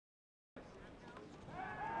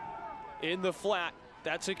in the flat.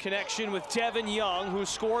 That's a connection with Devin Young, who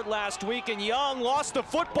scored last week, and Young lost the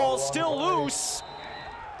football, still loose.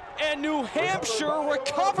 And New Hampshire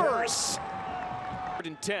recovers. 3rd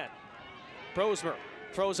and 10. Brosmer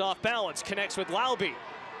throws off balance, connects with Laube.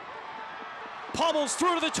 Pummels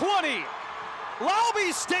through to the 20.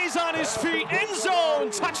 Laube stays on his feet, end zone,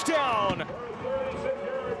 touchdown.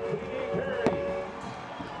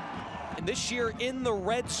 And this year in the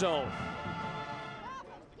red zone.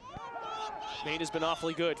 Maine has been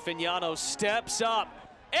awfully good. Fignano steps up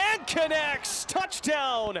and connects,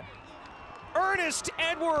 touchdown. Ernest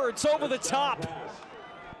Edwards over the top.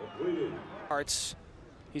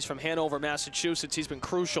 He's from Hanover, Massachusetts. He's been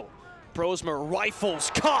crucial. Brosmer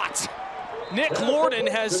rifles, caught. Nick Lorden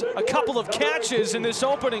has a couple of catches in this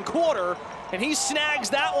opening quarter, and he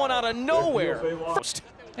snags that one out of nowhere.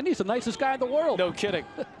 And he's the nicest guy in the world. No kidding.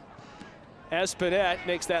 Espinette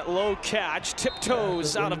makes that low catch,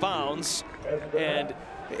 tiptoes out of bounds, and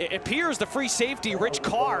it appears the free safety, Rich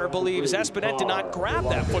Carr, believes Espinette did not grab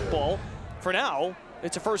that football. For now,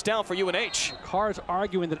 it's a first down for UNH. Carr's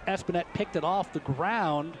arguing that Espinette picked it off the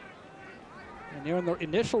ground, and there in the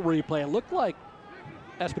initial replay, it looked like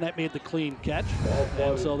Espinette made the clean catch,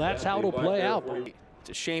 and so that's how it'll play out. It's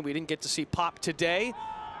a shame we didn't get to see Pop today,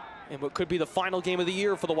 and what could be the final game of the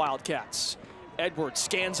year for the Wildcats. Edwards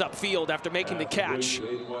scans upfield after making the catch.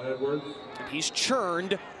 And he's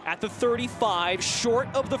churned at the 35, short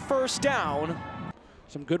of the first down.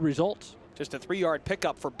 Some good results. Just a 3-yard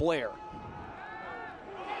pickup for Blair.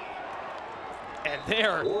 And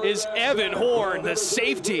there is Evan Horn, the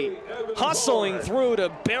safety, hustling through to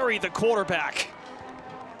bury the quarterback.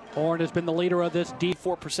 Horn has been the leader of this deep.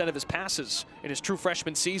 4% of his passes in his true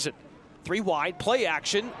freshman season. 3 wide, play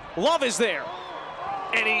action. Love is there.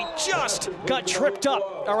 And he just got tripped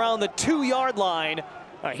up around the 2-yard line.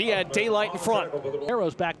 He had daylight in front.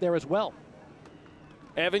 Arrows back there as well.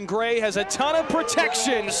 Evan Gray has a ton of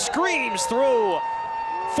protection, screams through.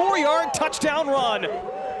 4-yard touchdown run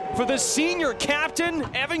for the senior captain,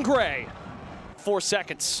 Evan Gray. 4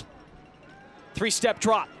 seconds. 3-step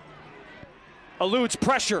drop. Eludes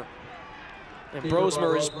pressure. And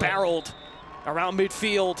Brosmer is barreled around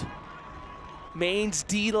midfield. Maine's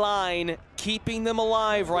D-line keeping them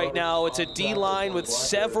alive right now. It's a D-line with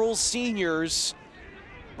several seniors.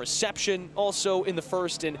 Reception also in the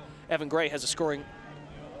first, and Evan Gray has a scoring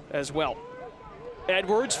as well.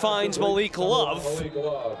 Edwards finds Malik Love,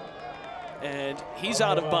 and he's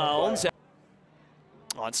out of bounds.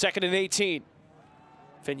 On 2nd and 18.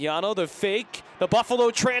 Fignano, the fake, the Buffalo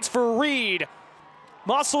transfer, Reed.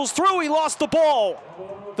 Muscles through, he lost the ball.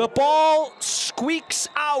 The ball squeaks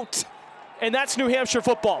out. And that's New Hampshire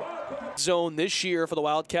football. Zone this year for the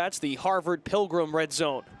Wildcats, the Harvard Pilgrim red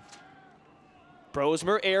zone.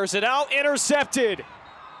 Brosmer airs it out, intercepted.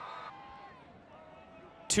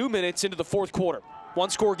 2 minutes into the 4th quarter,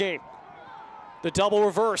 1-score game. The double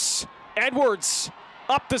reverse, Edwards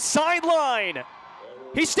up the sideline.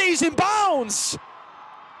 He stays in bounds.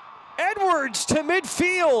 Edwards to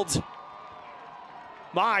midfield.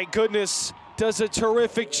 My goodness. Does a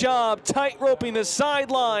terrific job tight-roping the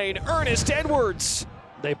sideline. Ernest Edwards.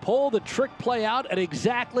 They pull the trick play out at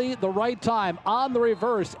exactly the right time. On the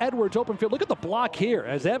reverse, Edwards open field. Look at the block here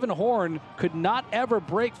as Evan Horn could not ever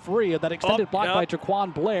break free of that extended block by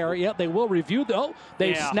Jaquan Blair. Yet they will review though.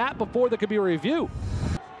 They snap before there could be a review.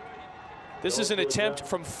 This is an attempt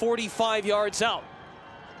from 45 yards out.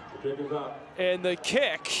 And the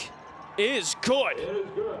kick is good.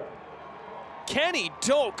 Kenny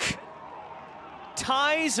Doak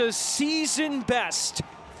ties a season best.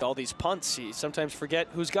 With all these punts, you sometimes forget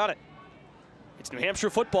who's got it. It's New Hampshire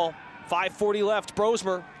football. 5:40 left.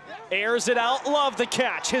 Brosmer airs it out. Love the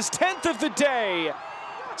catch. His 10th of the day.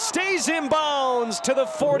 Stays in bounds to the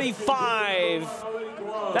 45.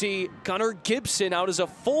 See Gunnar Gibson out as a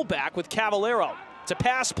fullback with Cavallero. It's a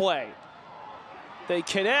pass play. They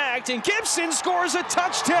connect, and Gibson scores a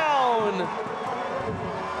touchdown.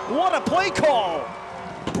 What a play call.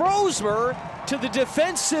 Brosmer to the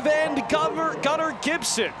defensive end, Gunnar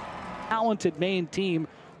Gibson. Talented Maine team.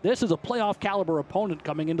 This is a playoff caliber opponent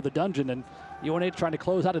coming into the dungeon, and UNH trying to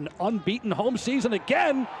close out an unbeaten home season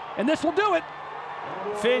again, and this will do it.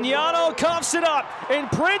 Fignano coughs it up, and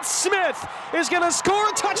Prince Smith is going to score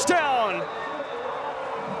a touchdown.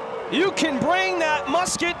 You can bring that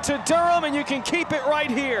musket to Durham, and you can keep it right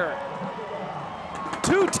here.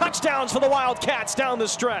 2 touchdowns for the Wildcats down the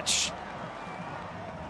stretch.